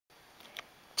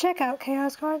Check out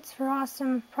Chaos Cards for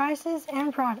awesome prices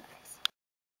and products.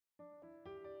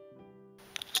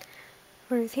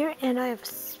 Ruth here, and I have a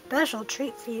special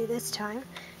treat for you this time.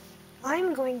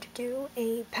 I'm going to do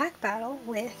a pack battle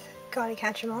with Gotta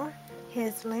Catch 'Em All.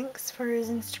 His links for his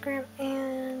Instagram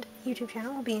and YouTube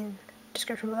channel will be in the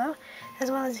description below, as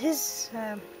well as his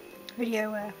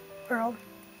video URL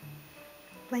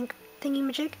link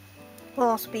thingy-majig will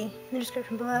also be in the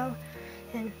description below.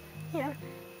 And yeah,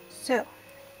 so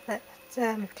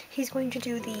he's going to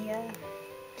do the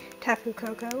Tapu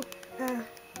Koko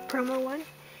promo one.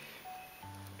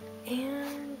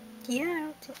 And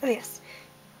yeah, oh yes,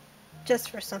 just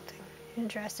for something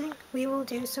interesting, we will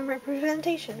do some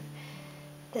representation.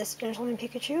 This Gentleman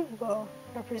Pikachu will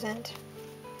represent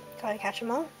Gotta Catch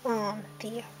 'Em All on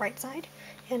the right side,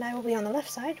 and I will be on the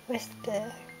left side with the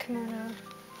kimono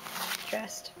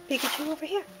dressed Pikachu over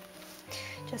here.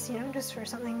 Just, you know, just for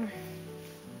something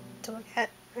to look at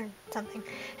or something.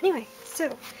 Anyway,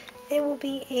 so it will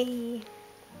be a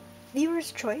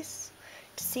viewer's choice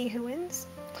to see who wins,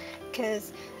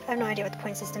 because I have no idea what the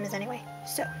point system is anyway.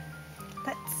 So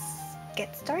let's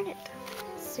get started.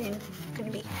 It's going to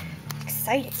be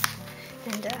exciting,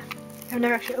 and I've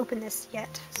never actually opened this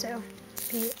yet, so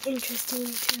it'll be interesting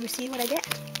to see what I get.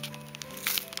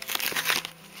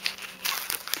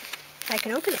 I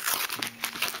can open it,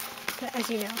 but as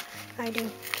you know, I do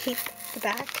keep the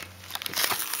back.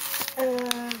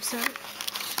 So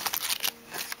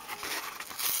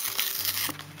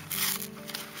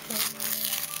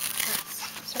that's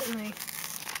certainly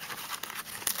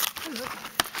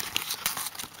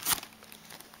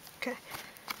okay.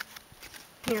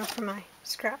 You know, for my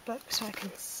scrapbook, so I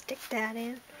can stick that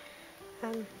in.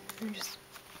 And just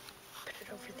put it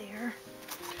over there.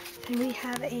 And we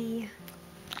have a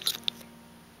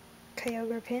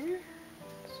Kyogre pin.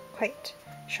 It's quite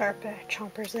sharp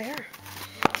chompers there.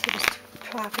 So just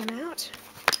plop him out.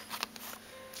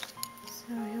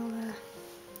 So he'll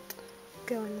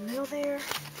go in the middle there.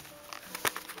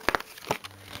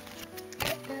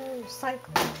 And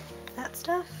recycle that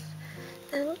stuff.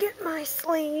 And get my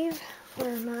sleeve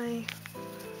for my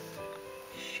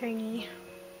shiny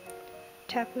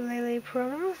Tapu Lele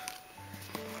promo.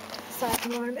 Sorry if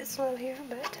I'm going a bit slow here,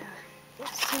 but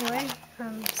yes, anyway,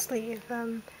 sleeve,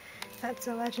 that's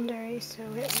a legendary, so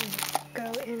it will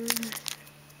go in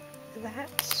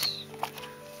that,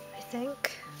 I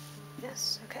think.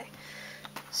 Yes, okay.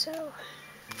 So,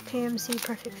 KMC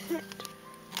Perfect Fit.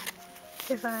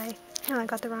 No, I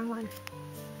got the wrong one.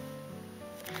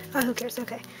 Oh, who cares,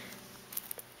 okay.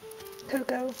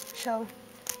 Coco shall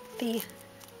be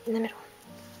in the middle.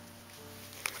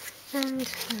 And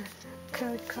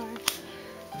code card.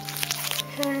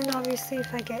 And obviously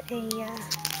if I get a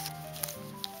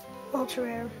ultra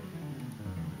rare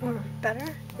or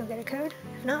better, you'll get a code.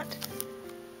 If not,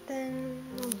 then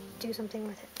I'll do something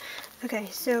with it. Okay,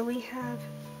 so we have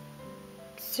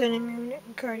Sun and Moon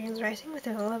Guardians Rising with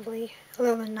a lovely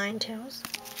Alolan Ninetales,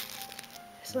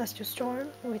 Celestial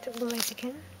Storm with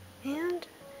Blaziken, and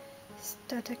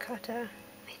Staticata,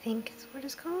 I think is what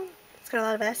it's called. It's got a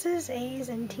lot of S's, A's,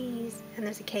 and T's, and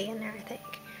there's a K in there, I think.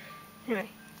 Anyway,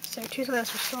 so 2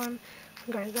 Celestial Storm,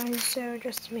 1 Guardian, so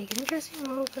just to make it interesting,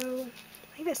 we'll go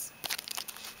like this.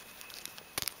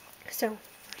 So,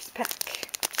 first pack.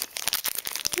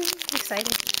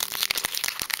 Exciting.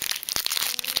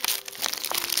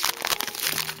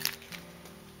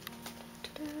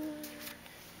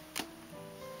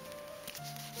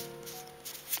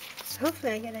 So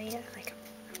hopefully I get a like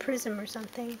a prism or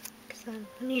something, because I'm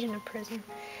needing a prism.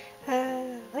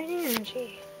 Lightning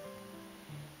Energy,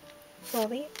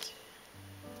 Volbeat,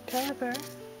 Pelipper,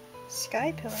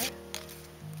 Sky Pillar,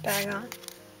 Bagon,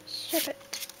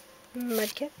 Shippet,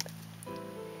 Mudkip,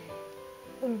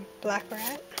 Black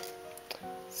Rat,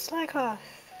 Slakoth,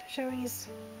 showing his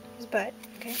butt,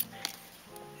 okay.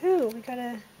 Ooh, we got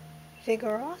a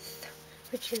Vigoroth,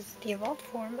 which is the evolved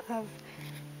form of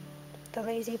the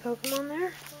lazy Pokemon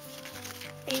there.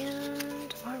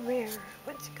 And our rare,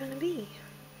 what's it gonna be?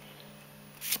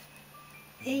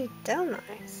 A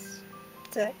Delnice.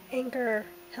 It's an Anchor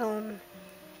Helm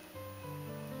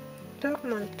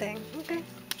Pokemon thing. Okay.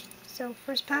 So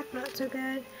first pack, not so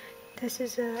good. This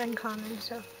is uncommon,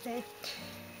 so okay.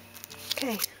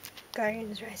 Okay,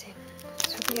 Guardians Rising.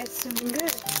 Let's hope we get something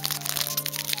good.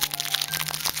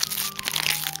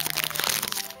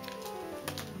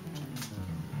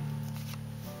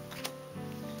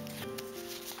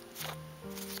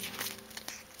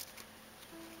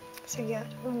 So you got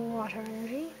Water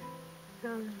Energy.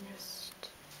 Just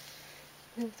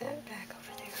move that back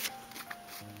over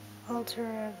there. Altar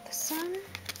of the Sun.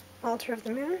 Altar of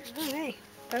the Moon. Oh hey,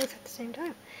 both at the same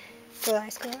time.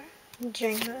 Gliscor,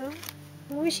 Jingo,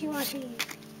 Wishy-Washy,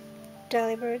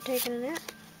 Delibird taking a nap,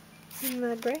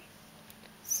 Mudbray,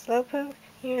 Slowpoke,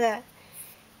 hear that?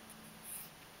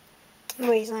 The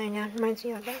way he's lying down reminds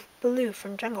me of that Blue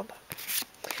from Jungle Book.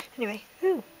 Anyway,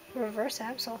 ooh, reverse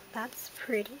Absol, that's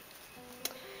pretty.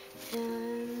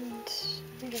 And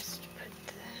let me just put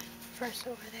the first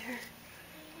over there.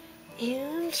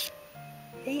 And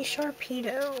a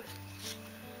Sharpedo.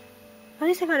 At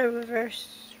least I got a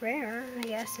reverse rare, I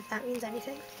guess, if that means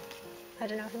anything. I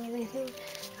don't know if it means anything.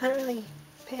 I don't really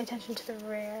pay attention to the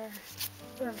rare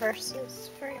reverses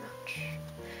very much.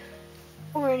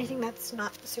 Or anything that's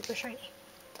not super shiny.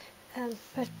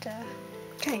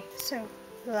 Okay, so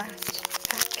last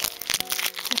pack.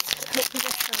 Let's hope we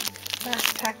get some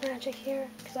last pack magic here,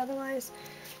 because otherwise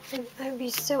I'd be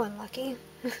so unlucky.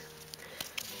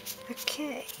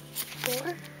 Okay,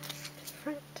 4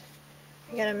 front.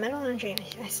 I got a metal energy.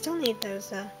 I still need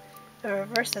those, a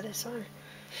reverse of this one.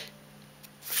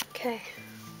 Okay.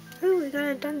 Ooh, we got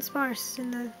a Dunsparce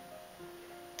in the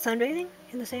sunbathing?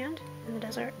 In the sand? In the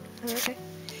desert? Oh, okay.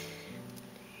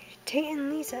 Tate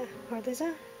and Lisa. Or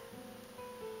Lisa?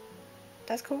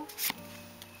 That's cool.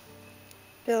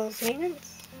 Bill's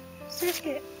Maintenance.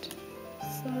 Circuit.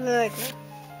 Slugma.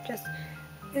 Just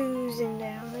oozing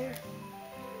down there.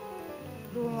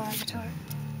 Larvitar.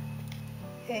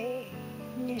 A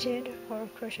knitted or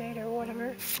crocheted or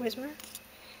whatever. Whismer.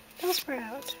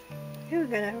 Bellsprout. Ooh, we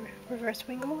got a reverse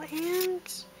Wingull and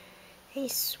a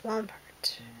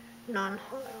Swampert.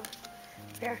 Non-hollow.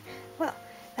 Rare. Well,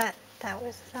 that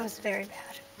was very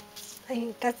bad. I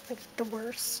think that's like the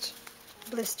worst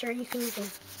blister you can even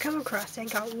come across. I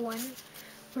got 1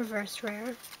 reverse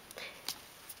rare,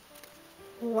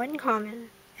 1 common,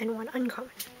 and 1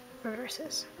 uncommon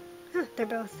reverses. Huh, they're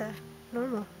both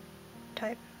normal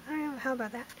type. I don't know, how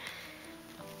about that?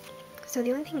 So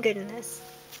the only thing good in this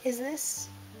is this,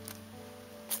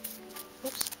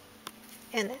 whoops,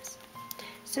 and this.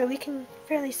 So we can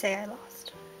fairly say I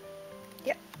lost.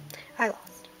 Yep, I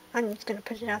lost. I'm just gonna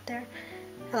put it out there.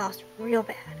 I lost real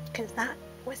bad, because that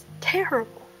was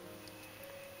terrible.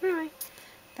 Anyway,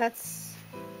 that's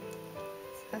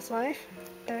life.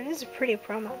 That is a pretty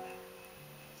promo,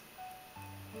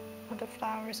 with the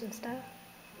flowers and stuff.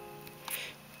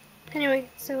 Anyway,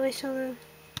 so I shall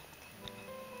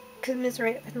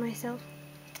commiserate with myself.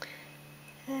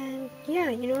 And yeah,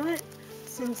 you know what?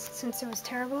 Since it was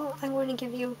terrible, I'm going to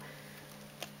give you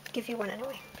one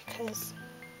anyway, because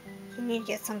you need to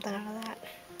get something out of that.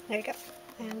 There you go.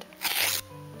 And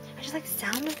I just like the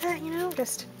sound of that, you know? It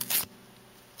just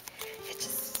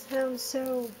sounds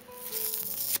so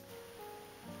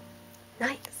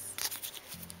nice.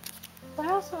 But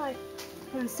I also like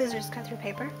when scissors cut through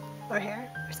paper or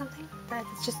hair or something.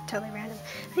 That's just totally random.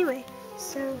 Anyway,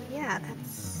 so yeah,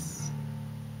 that's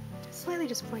slightly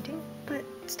disappointing, but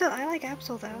still, I like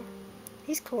Absol though.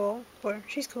 He's cool, or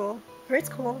she's cool, or it's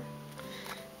cool.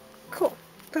 Cool.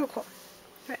 Cool.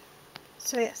 Right.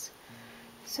 So yes.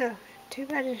 So, too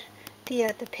bad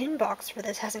the pin box for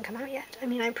this hasn't come out yet. I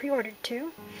mean, I pre-ordered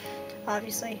 2.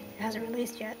 Obviously, it hasn't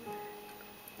released yet.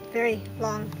 Very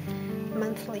long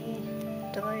monthly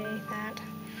delay that.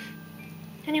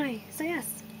 Anyway, so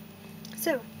yes.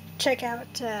 So, check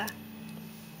out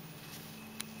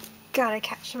Gotta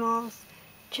Catch 'Em All's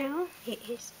channel. He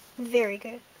is very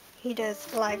good. He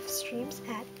does live streams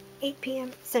at 8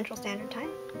 p.m. Central Standard Time,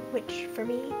 which for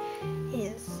me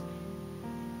is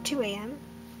 2 a.m.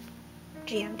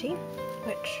 GMT,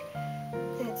 which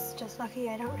is just lucky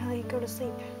I don't really go to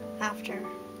sleep after,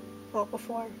 well,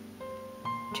 before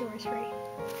 2 or 3.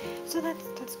 So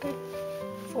that's good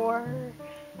for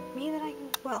me that I can,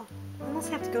 well, unless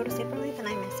I have to go to sleep early, then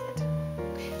I miss it.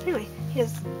 Anyway, he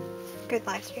has good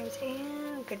live streams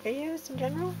and good videos in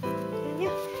general, and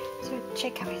yeah, so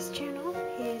check out his channel,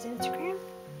 his Instagram,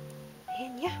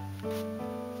 and yeah.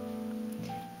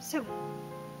 So,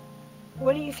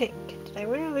 what do you think? Did I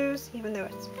win or lose? Even though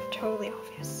it's totally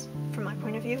obvious from my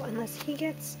point of view, unless he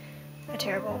gets a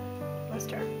terrible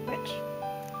blister, which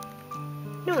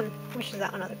no one wishes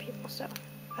that on other people, so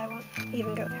I won't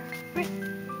even go there. Right?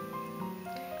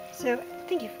 So,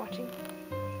 thank you for watching.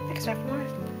 Next time for more,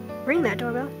 ring that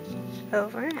doorbell.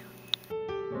 Over and out.